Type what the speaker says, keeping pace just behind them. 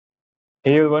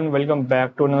Hey everyone, welcome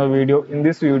back to another video. In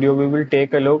this video, we will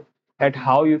take a look at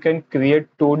how you can create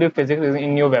 2D physics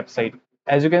in your website.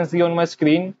 As you can see on my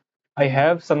screen, I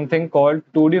have something called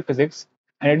 2D physics,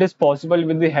 and it is possible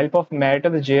with the help of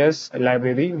matterjs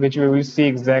library, which we will see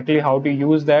exactly how to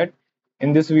use that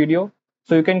in this video.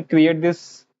 So you can create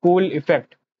this cool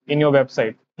effect in your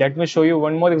website. Let me show you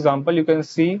one more example. You can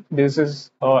see this is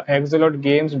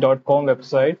axolotgames.com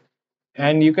website,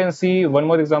 and you can see one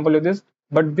more example of this.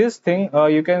 But this thing,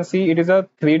 you can see it is a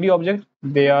 3D object.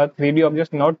 They are 3D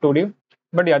objects, not 2D.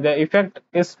 But yeah, the effect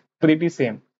is pretty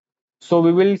same. So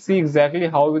we will see exactly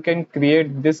how we can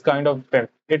create this kind of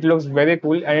effect. It looks very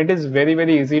cool, and it is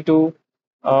very easy to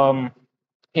um,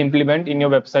 implement in your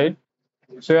website.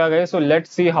 So yeah guys, so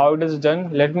let's see how it is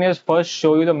done. Let me just first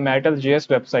show you the matterjs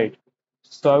website.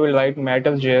 So I will write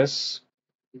matterjs,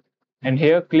 and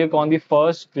here click on the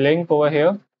first link over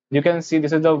here. You can see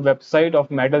this is the website of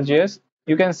matterjs.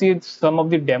 You can see some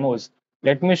of the demos.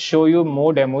 Let me show you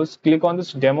more demos. Click on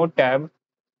this demo tab,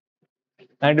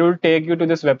 and it will take you to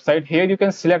this website. Here you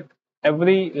can select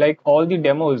every, like, all the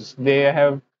demos they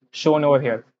have shown over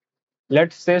here.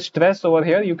 Let's say stress. Over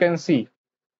here you can see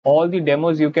all the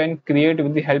demos you can create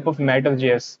with the help of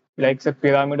matterjs, like say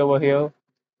pyramid over here,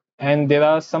 and there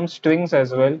are some strings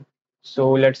as well.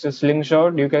 So let's just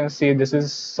slingshot. You can see this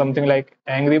is something like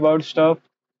Angry Bird stuff.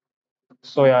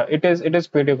 So yeah, it is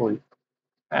pretty cool.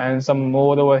 And some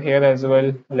more over here as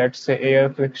well. Let's say air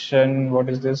friction. What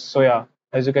is this? So yeah,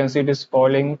 as you can see, it is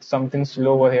falling something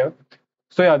slow over here.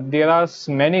 So yeah, there are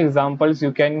many examples.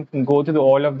 You can go through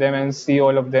all of them and see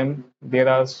all of them. There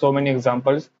are so many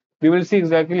examples. We will see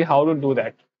exactly how to do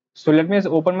that. So let me just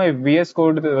open my VS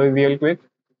Code real quick.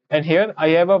 And here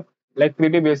I have a, like,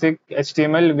 pretty basic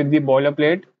HTML with the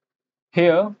boilerplate.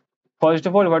 Here, first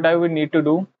of all, what I will need to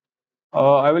do,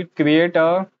 I will create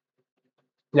a,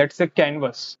 let's say,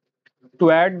 canvas. To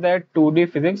add that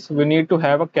 2D physics, we need to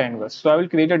have a canvas. So I will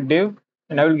create a div,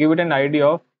 and I will give it an ID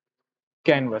of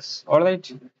canvas. All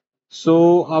right.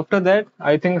 So after that,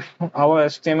 I think our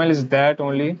HTML is that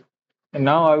only. And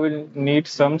now I will need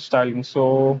some styling.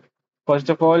 So first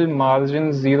of all,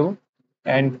 margin 0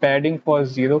 and padding for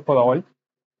 0 for all.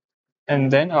 And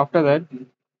then after that,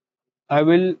 I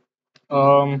will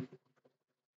um,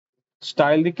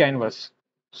 style the canvas.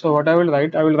 So what I will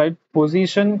write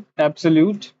position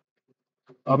absolute,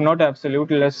 not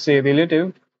absolute, let's say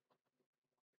relative.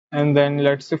 And then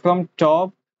let's say from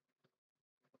top,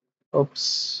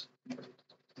 oops,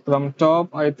 from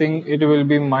top, I think it will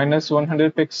be minus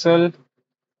 100 pixel.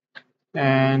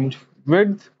 And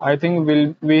width, I think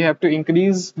we have to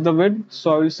increase the width.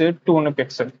 So I will say 200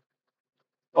 pixel.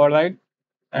 All right.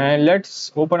 And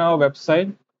let's open our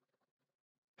website.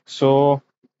 So,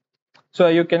 so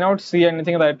you cannot see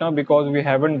anything right now because we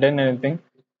haven't done anything.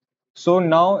 So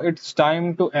now it's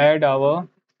time to add our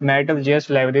matterjs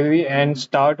library and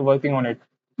start working on it.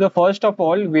 So first of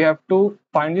all, we have to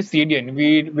find the CDN.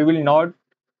 We will not,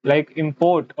 like,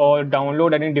 import or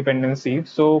download any dependency.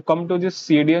 So come to this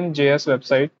CDN JS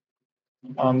website,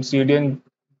 CDN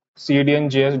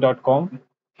cdnjs.com.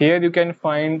 Here you can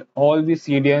find all the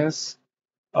CDNs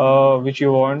which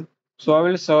you want. So I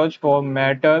will search for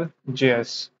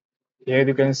matterjs. Here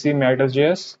you can see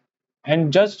matterjs,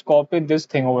 and just copy this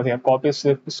thing over here. Copy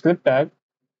script tag,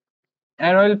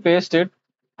 and I will paste it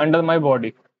under my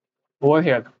body over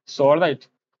here. So all right.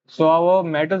 So our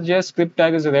matterjs script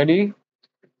tag is ready,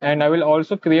 and I will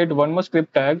also create one more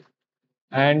script tag,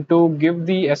 and to give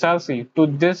the src to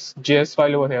this js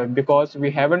file over here, because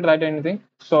we haven't write anything.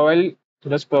 So I'll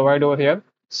just provide over here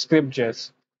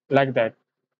script.js, like that.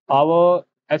 Our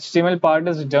HTML part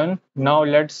is done. Now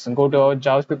let's go to our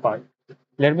JavaScript part.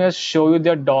 Let me just show you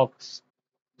the docs.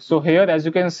 So here, as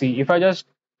you can see, if I just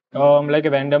like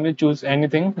randomly choose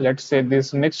anything, let's say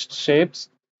this mixed shapes,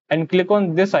 and click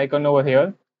on this icon over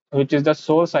here, which is the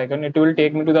source icon, it will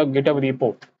take me to the GitHub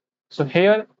repo. So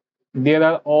here, there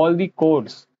are all the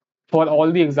codes for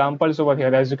all the examples over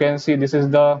here. As you can see, this is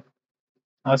the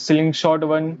slingshot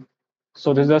one.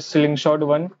 So this is the slingshot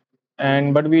one,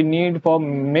 and but we need for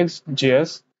mixed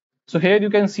JS. So here you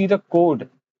can see the code,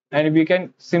 and we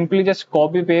can simply just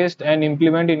copy paste and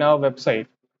implement in our website.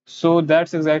 So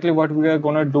that's exactly what we are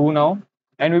gonna do now,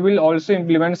 and we will also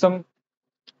implement some,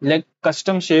 like,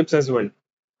 custom shapes as well.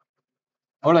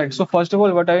 All right. So first of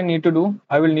all, what I need to do,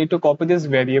 I will need to copy these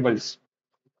variables.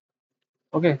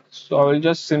 Okay, so I will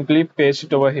just simply paste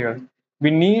it over here.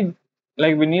 We need,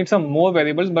 like, we need some more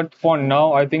variables, but for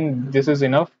now I think this is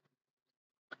enough.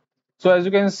 So as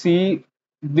you can see,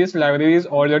 this library is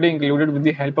already included with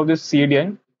the help of this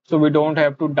CDN, so we don't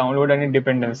have to download any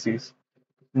dependencies.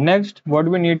 Next, what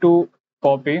we need to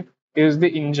copy is the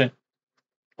engine.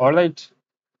 All right,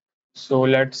 so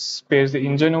let's paste the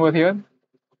engine over here.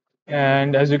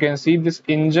 And as you can see, this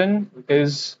engine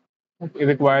is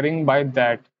requiring by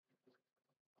that.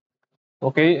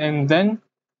 Okay, and then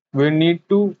we need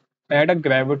to add a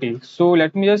gravity. So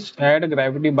let me just add a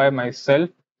gravity by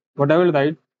myself. What I will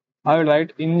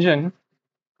write engine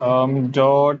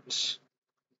dot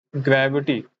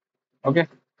gravity. Okay,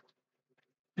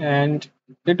 and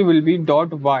it will be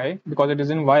dot y because it is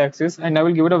in y-axis, and I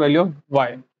will give it a value of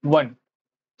y 1.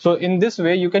 So in this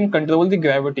way you can control the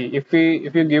gravity. If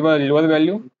you give a lower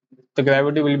value, the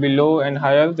gravity will be low, and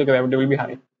higher the gravity will be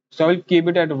high. So I will keep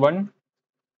it at 1.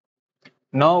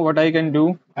 Now what I can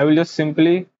do, I will just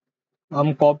simply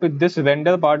copy this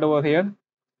render part over here,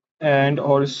 and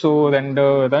also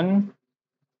render run.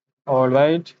 All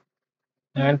right,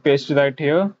 and paste it right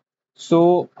here.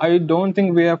 So I don't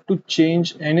think we have to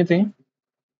change anything.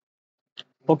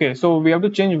 Okay, so we have to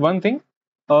change one thing,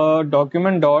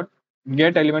 document dot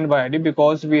get element by id,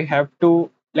 because we have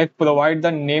to like provide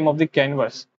the name of the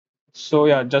canvas. So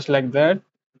yeah, just like that.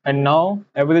 And now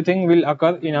everything will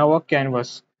occur in our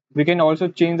canvas. We can also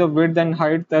change the width and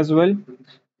height as well.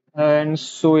 And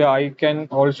so yeah, I can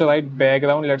also write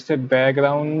background. Let's say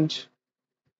background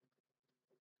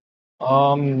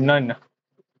none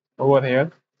over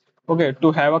here. Okay,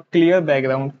 to have a clear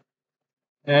background.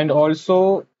 And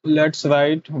also let's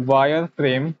write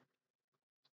wireframe.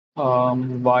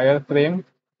 Wireframe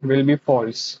will be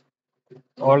false.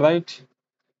 All right.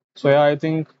 So yeah, I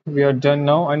think we are done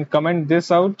now. And comment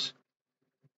this out,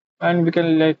 and we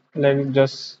can let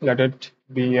just let it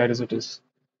be as it is.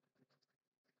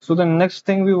 So the next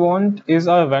thing we want is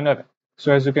our runner.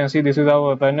 So as you can see, this is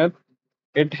our runner.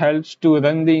 It helps to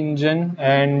run the engine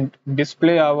and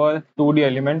display our 2D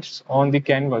elements on the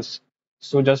canvas.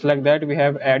 So just like that, we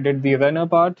have added the runner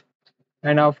part,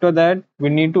 and after that we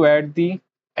need to add the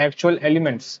actual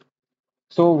elements.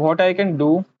 So what I can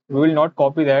do, we will not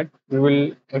copy that, we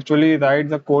will actually write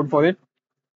the code for it.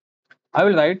 I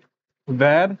will write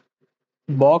where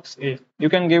box A. You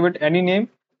can give it any name.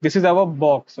 This is our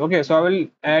box. Okay, so I will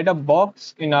add a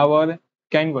box in our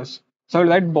canvas. So I will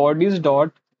write bodies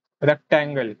dot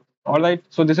rectangle. All right,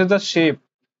 so this is the shape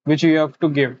which you have to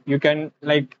give. You can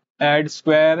like add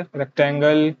square,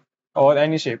 rectangle, or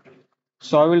any shape.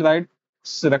 So I will write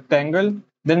rectangle.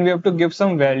 Then we have to give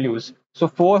some values. So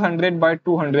 400 by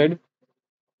 200,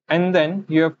 and then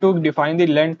you have to define the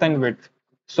length and width.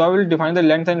 So I will define the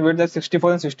length and width as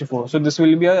 64 and 64. So this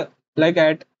will be a like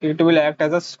at it will act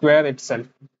as a square itself.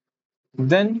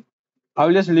 Then I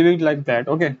will just leave it like that.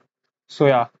 Okay, so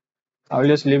yeah, I will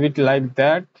just leave it like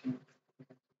that.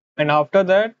 And after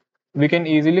that, we can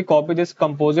easily copy this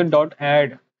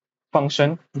composite.add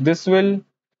function. This will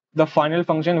the final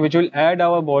function which will add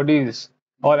our bodies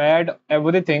or add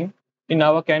everything in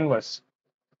our canvas.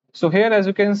 So here, as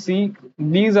you can see,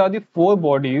 these are the 4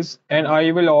 bodies, and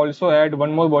I will also add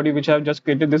one more body which I have just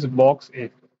created, this box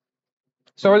A.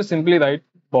 So I will simply write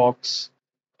box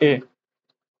A.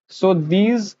 So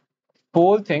these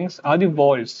 4 things are the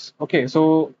walls. Okay,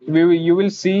 so you will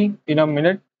see in a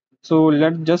minute. So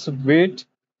let's just wait,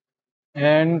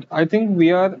 and I think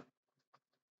we are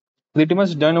pretty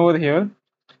much done over here.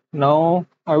 Now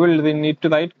I will need to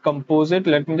write composite.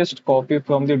 Let me just copy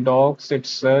from the docs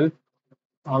itself.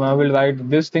 I will write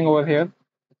this thing over here.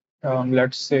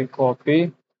 Let's say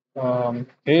copy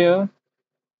here,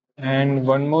 and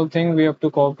one more thing we have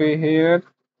to copy here.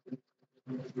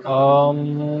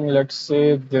 Let's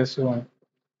say this one.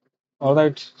 All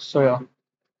right, so yeah,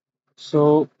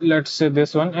 so let's say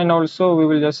this one, and also we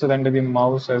will just render the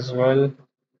mouse as well.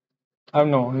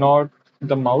 No, not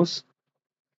the mouse.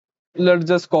 Let's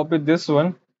just copy this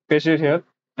one, paste it here,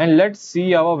 and let's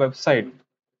see our website.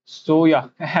 So yeah,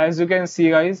 as you can see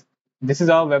guys, this is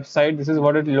our website. This is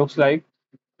what it looks like.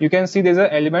 You can see there's an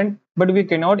element, but we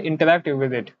cannot interact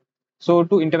with it. So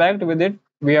to interact with it,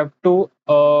 we have to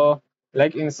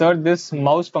like insert this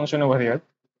mouse function over here.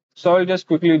 So I'll just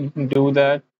quickly do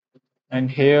that, and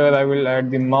here I will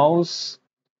add the mouse,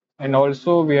 and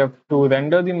also we have to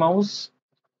render the mouse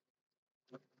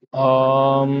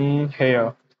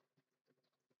here.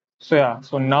 So yeah,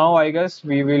 so now I guess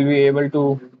we will be able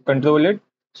to control it.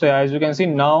 So yeah, as you can see,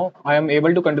 now I am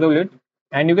able to control it,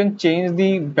 and you can change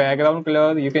the background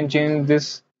color. You can change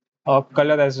this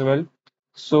color as well.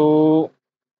 So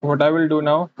what I will do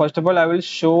now, first of all, I will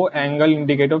show angle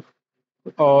indicator.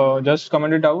 Just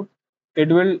comment it out. It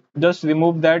will just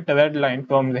remove that red line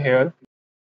from here.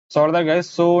 So alright guys,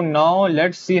 so now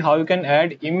let's see how you can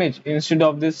add image instead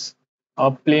of this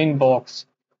plain box.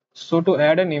 So to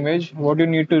add an image, what you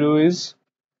need to do is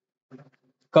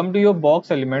come to your box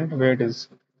element where it is.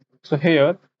 So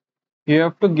here you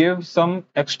have to give some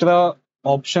extra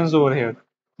options over here.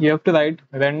 You have to write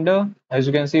render. As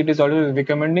you can see, it is already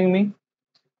recommending me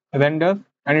render,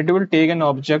 and it will take an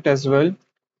object as well.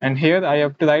 And here I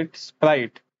have to write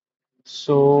sprite.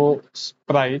 So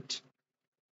sprite,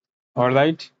 all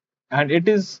right, and it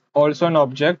is also an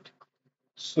object.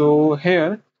 So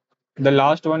here the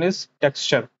last one is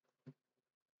texture.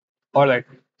 All right.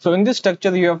 So in this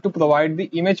structure, you have to provide the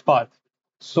image path.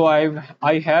 So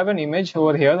I have an image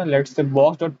over here. Let's say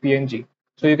box.png.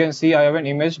 So you can see I have an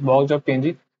image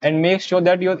box.png, and make sure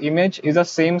that your image is the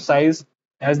same size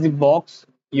as the box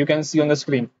you can see on the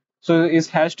screen. So it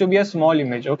has to be a small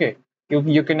image. Okay.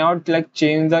 You cannot like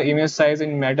change the image size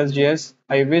in matterjs.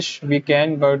 I wish we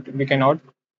can, but we cannot.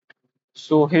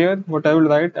 So here what I will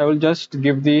write, I will just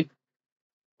give the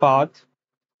path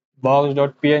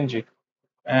box.png,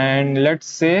 and let's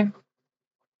say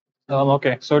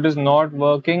okay, so it is not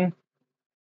working.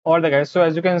 All right, guys. So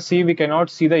as you can see, we cannot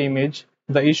see the image.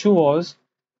 The issue was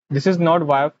this is not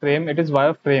wireframe, it is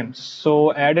wireframes.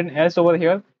 So add an S over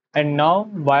here, and now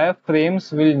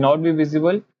wireframes will not be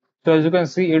visible. So as you can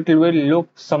see, it will look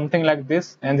something like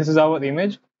this, and this is our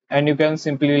image, and you can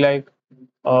simply like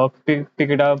pick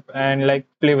it up and like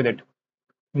play with it.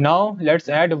 Now let's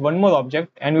add one more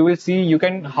object, and we will see you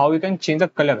can how you can change the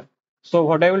color. So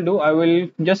what I will do, I will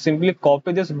just simply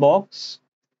copy this box.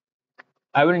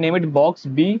 I will name it box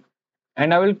B,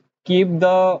 and I will keep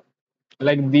the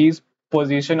like these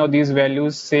position or these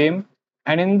values same.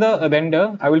 And in the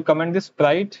render, I will comment this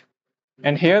sprite,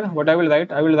 and here what I will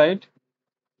write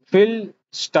fill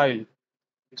style.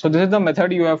 So this is the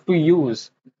method you have to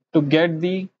use to get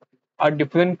the a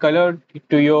different color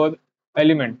to your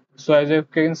element. So as you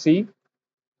can see,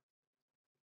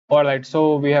 all right.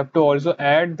 So we have to also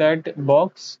add that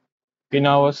box in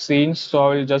our scene. So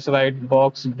I will just write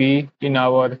box B in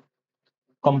our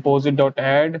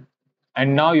composite.add,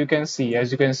 and now you can see,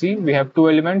 as you can see, we have two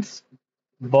elements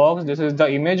box. This is the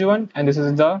image one, and this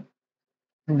is the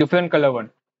different color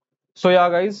one. So yeah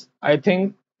guys, I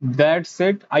think that's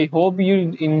it. I hope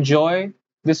you enjoy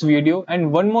this video.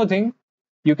 And one more thing,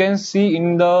 you can see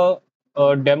in the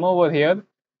demo over here,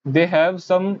 they have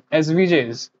some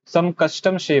svjs, some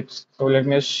custom shapes. So let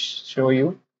me show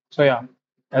you. So yeah,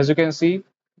 as you can see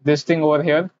this thing over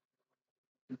here,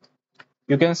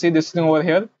 you can see this thing over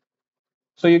here.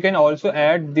 So you can also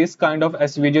add this kind of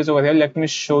svjs over here. Let me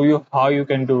show you how you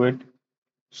can do it.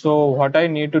 So what I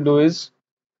need to do is,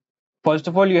 first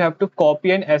of all, you have to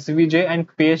copy an SVJ and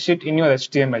paste it in your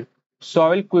HTML. So I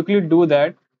will quickly do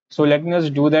that. So let me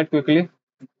just do that quickly.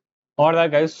 All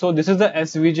right, guys. So this is the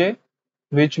SVJ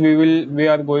which we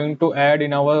are going to add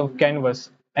in our canvas.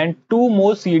 And two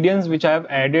more CDNs which I have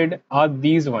added are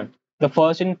these one. The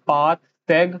first in path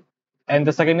tag, and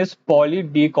the second is poly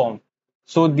decom.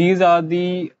 So these are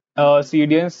the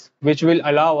CDNs which will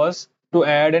allow us to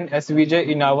add an SVJ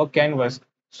in our canvas.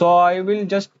 So I will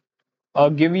just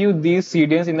give you these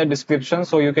CDNs in the description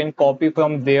so you can copy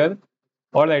from there.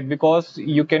 All right, because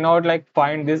you cannot like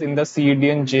find this in the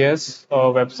CDN JS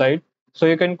website, so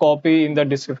you can copy in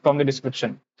the from the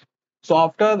description. So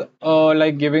after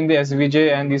like giving the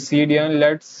SVJ and the CDN,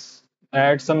 let's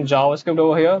add some JavaScript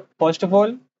over here. First of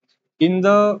all, in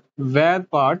the where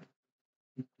part,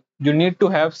 you need to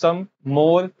have some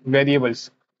more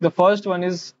variables. The first one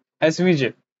is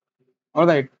SVJ. All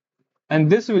right, and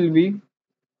this will be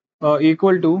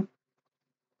equal to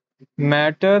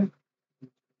matter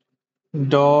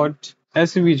dot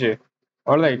svj.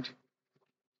 All right,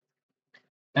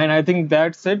 and I think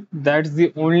that's it. That's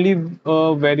the only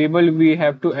variable we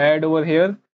have to add over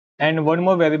here, and one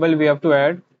more variable we have to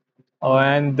add,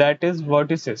 and that is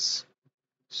vertices.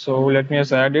 So let me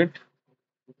just add it,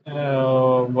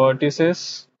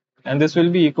 vertices, and this will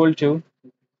be equal to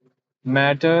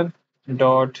matter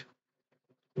dot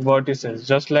vertices,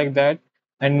 just like that.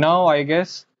 And now I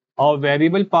guess our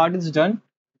variable part is done.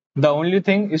 The only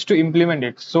thing is to implement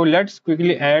it. So let's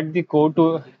quickly add the code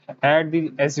to add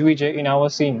the SVJ in our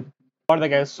scene. Alright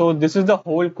guys, so this is the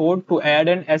whole code to add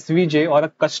an SVJ or a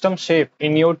custom shape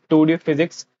in your 2D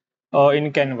physics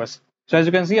in Canvas. So as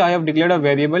you can see, I have declared a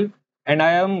variable, and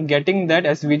I am getting that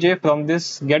SVJ from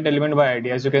this get element by ID.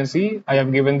 As you can see, I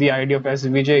have given the ID of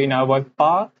SVJ in our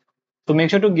path. So make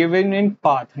sure to give it in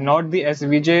path, not the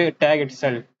SVJ tag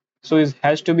itself. So it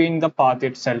has to be in the path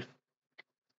itself.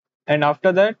 And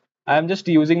after that, I am just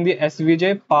using the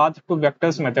svj path to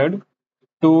vectors method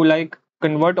to like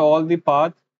convert all the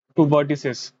path to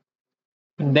vertices.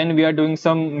 And then we are doing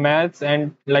some maths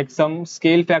and like some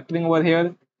scale factoring over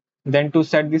here, then to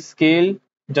set the scale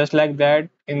just like that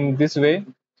in this way.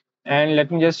 And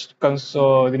let me just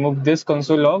remove this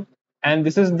console log, and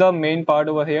this is the main part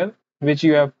over here. which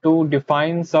you have to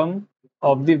define some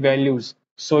of the values.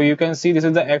 So you can see this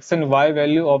is the x and y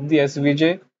value of the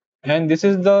SVJ, and this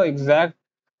is the exact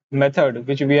method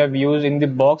which we have used in the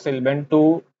box element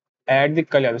to add the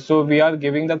color. So we are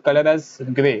giving the color as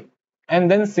gray,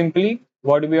 and then simply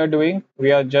what we are doing,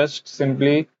 we are just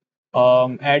simply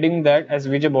adding that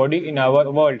SVJ body in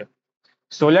our world.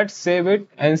 So let's save it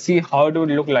and see how it would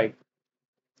look like.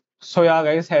 So yeah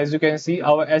guys, as you can see,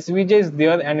 our SVJ is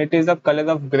there and it is a color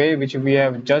of gray which we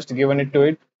have just given it to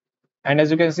it. And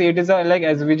as you can see, it is a like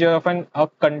SVJ of a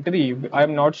country.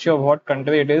 I'm not sure what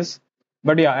country it is,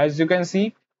 but yeah, as you can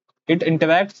see, it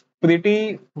interacts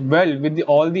pretty well with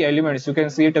all the elements. You can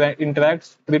see it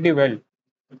interacts pretty well.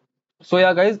 So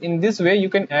yeah guys, in this way you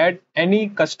can add any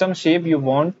custom shape you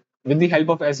want with the help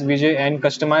of SVJ and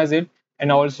customize it,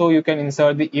 and also you can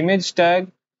insert the image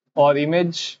tag or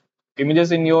images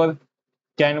in your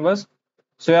canvas.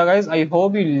 So yeah guys, I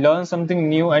hope you learned something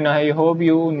new, and I hope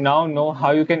you now know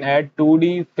how you can add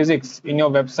 2D physics in your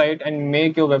website and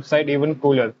make your website even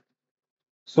cooler.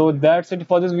 So that's it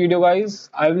for this video guys.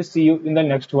 I will see you in the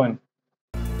next one.